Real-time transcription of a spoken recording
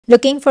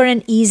Looking for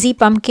an easy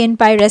pumpkin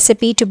pie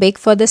recipe to bake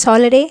for this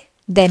holiday?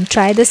 Then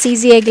try this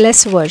easy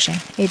eggless version.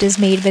 It is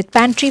made with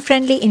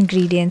pantry-friendly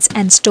ingredients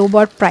and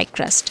store-bought pie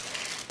crust.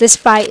 This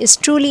pie is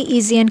truly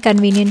easy and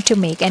convenient to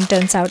make and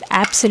turns out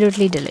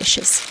absolutely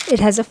delicious.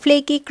 It has a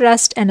flaky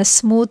crust and a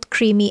smooth,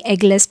 creamy,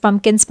 eggless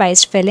pumpkin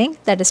spiced filling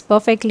that is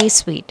perfectly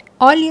sweet.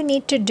 All you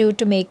need to do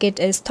to make it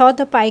is thaw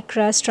the pie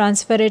crust,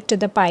 transfer it to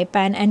the pie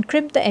pan and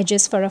crimp the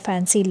edges for a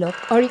fancy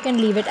look, or you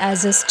can leave it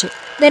as is too.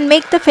 Then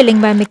make the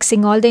filling by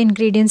mixing all the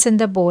ingredients in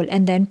the bowl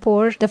and then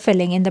pour the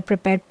filling in the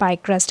prepared pie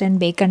crust and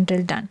bake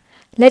until done.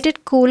 Let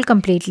it cool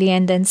completely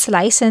and then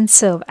slice and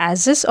serve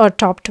as is or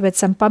topped with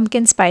some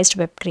pumpkin spiced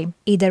whipped cream.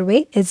 Either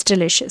way, it's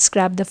delicious.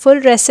 Grab the full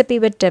recipe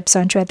with tips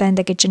on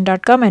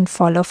shwetainthekitchen.com and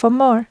follow for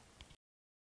more.